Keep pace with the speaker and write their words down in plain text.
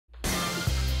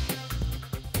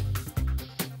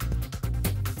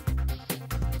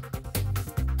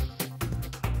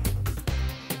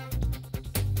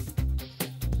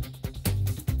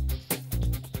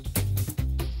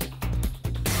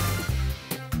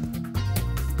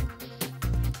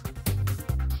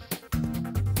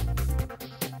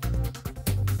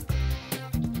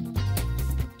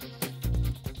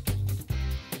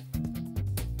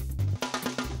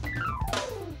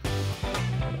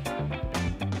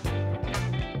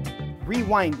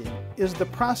Rewinding is the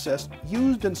process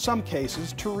used in some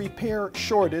cases to repair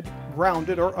shorted,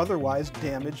 grounded, or otherwise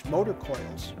damaged motor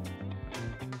coils.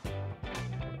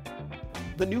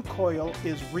 The new coil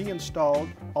is reinstalled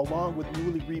along with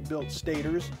newly rebuilt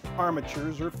stators,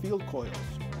 armatures, or field coils.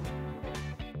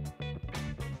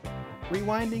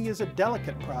 Rewinding is a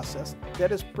delicate process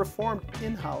that is performed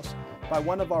in-house by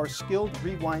one of our skilled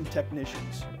rewind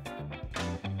technicians.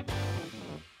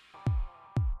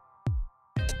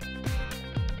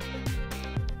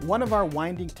 One of our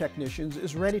winding technicians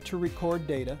is ready to record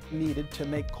data needed to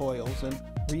make coils and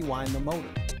rewind the motor.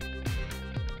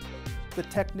 The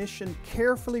technician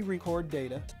carefully records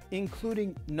data,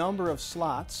 including number of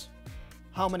slots,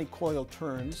 how many coil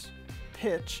turns,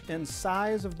 pitch and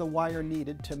size of the wire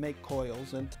needed to make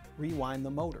coils and rewind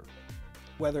the motor,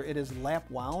 whether it is lap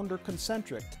wound or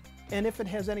concentric, and if it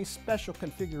has any special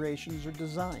configurations or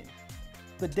design.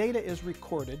 The data is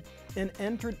recorded and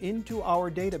entered into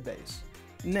our database.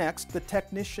 Next, the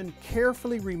technician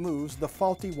carefully removes the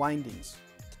faulty windings.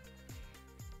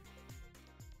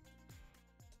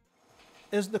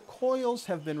 As the coils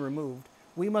have been removed,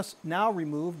 we must now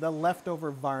remove the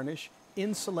leftover varnish,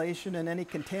 insulation, and any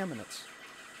contaminants.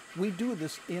 We do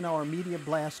this in our media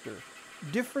blaster.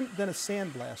 Different than a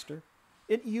sandblaster,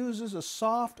 it uses a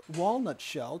soft walnut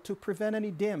shell to prevent any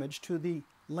damage to the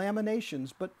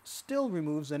laminations, but still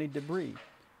removes any debris,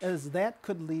 as that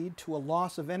could lead to a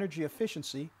loss of energy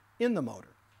efficiency in the motor.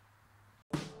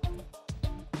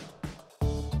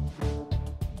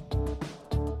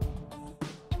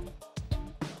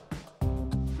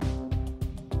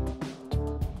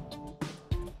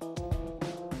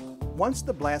 Once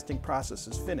the blasting process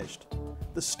is finished,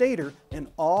 the stator and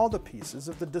all the pieces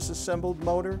of the disassembled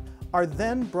motor are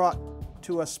then brought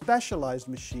to a specialized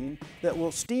machine that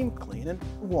will steam clean and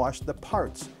wash the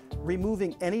parts,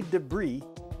 removing any debris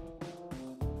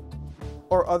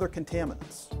or other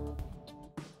contaminants.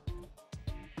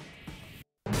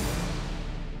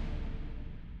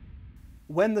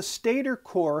 When the stator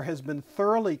core has been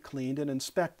thoroughly cleaned and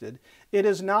inspected, it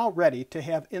is now ready to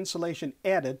have insulation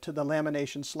added to the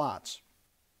lamination slots.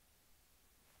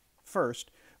 First,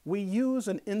 we use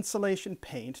an insulation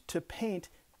paint to paint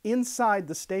inside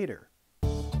the stator.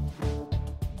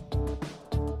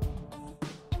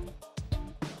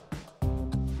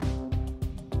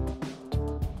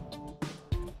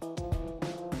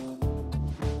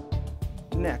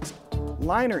 Next,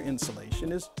 liner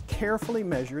insulation is carefully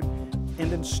measured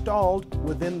and installed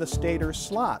within the stator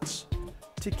slots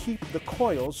to keep the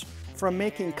coils from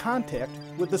making contact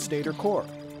with the stator core.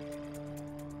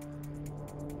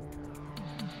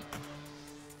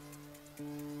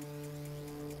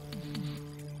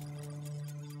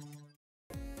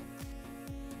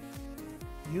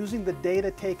 Using the data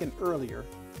taken earlier,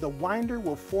 the winder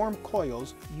will form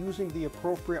coils using the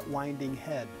appropriate winding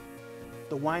head.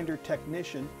 The winder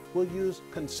technician will use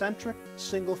concentric,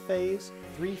 single-phase,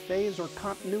 three-phase, or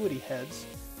continuity heads,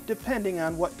 depending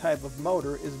on what type of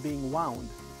motor is being wound.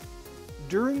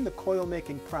 During the coil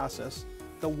making process,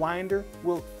 the winder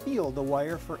will feel the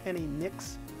wire for any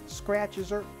nicks,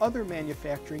 scratches, or other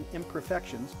manufacturing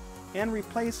imperfections and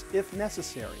replace if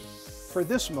necessary. For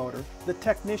this motor, the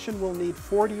technician will need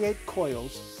 48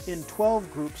 coils in 12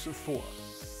 groups of 4.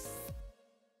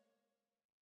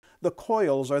 The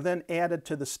coils are then added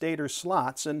to the stator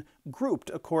slots and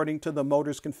grouped according to the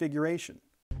motor's configuration.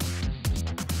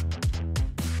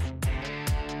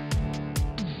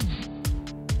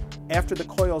 After the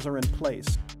coils are in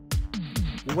place,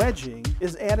 wedging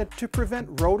is added to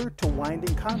prevent rotor to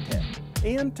winding contact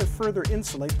and to further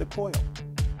insulate the coil.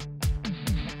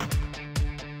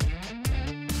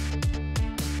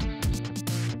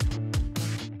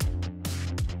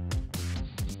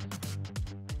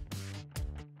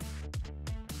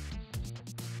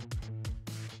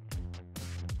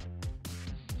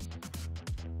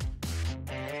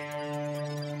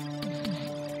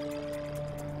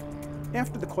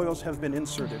 After the coils have been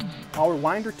inserted, our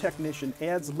winder technician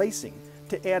adds lacing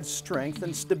to add strength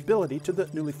and stability to the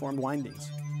newly formed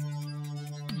windings.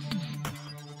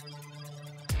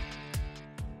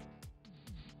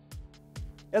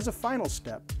 As a final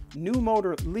step, new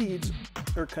motor leads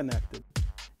are connected,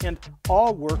 and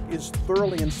all work is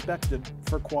thoroughly inspected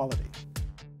for quality.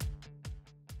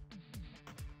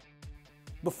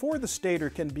 Before the stator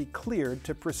can be cleared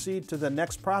to proceed to the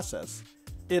next process,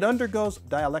 it undergoes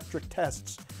dielectric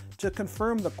tests to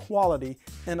confirm the quality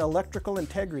and electrical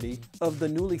integrity of the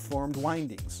newly formed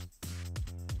windings.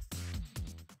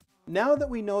 Now that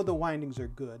we know the windings are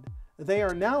good, they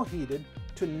are now heated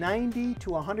to 90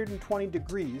 to 120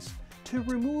 degrees to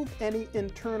remove any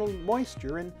internal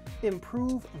moisture and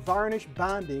improve varnish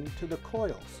bonding to the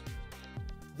coils.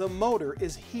 The motor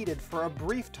is heated for a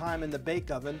brief time in the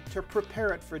bake oven to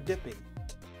prepare it for dipping.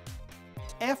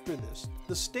 After this,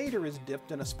 the stator is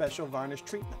dipped in a special varnish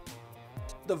treatment.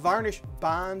 The varnish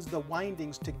bonds the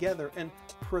windings together and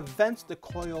prevents the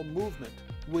coil movement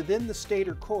within the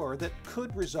stator core that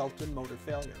could result in motor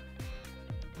failure.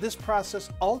 This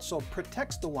process also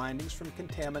protects the windings from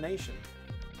contamination.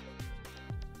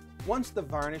 Once the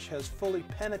varnish has fully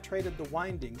penetrated the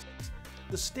windings,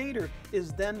 the stator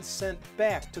is then sent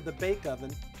back to the bake oven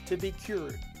to be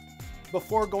cured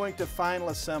before going to final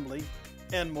assembly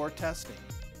and more testing.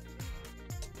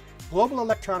 Global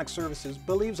Electronic Services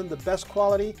believes in the best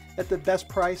quality at the best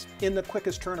price in the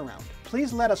quickest turnaround.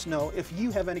 Please let us know if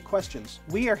you have any questions.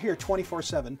 We are here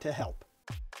 24/7 to help.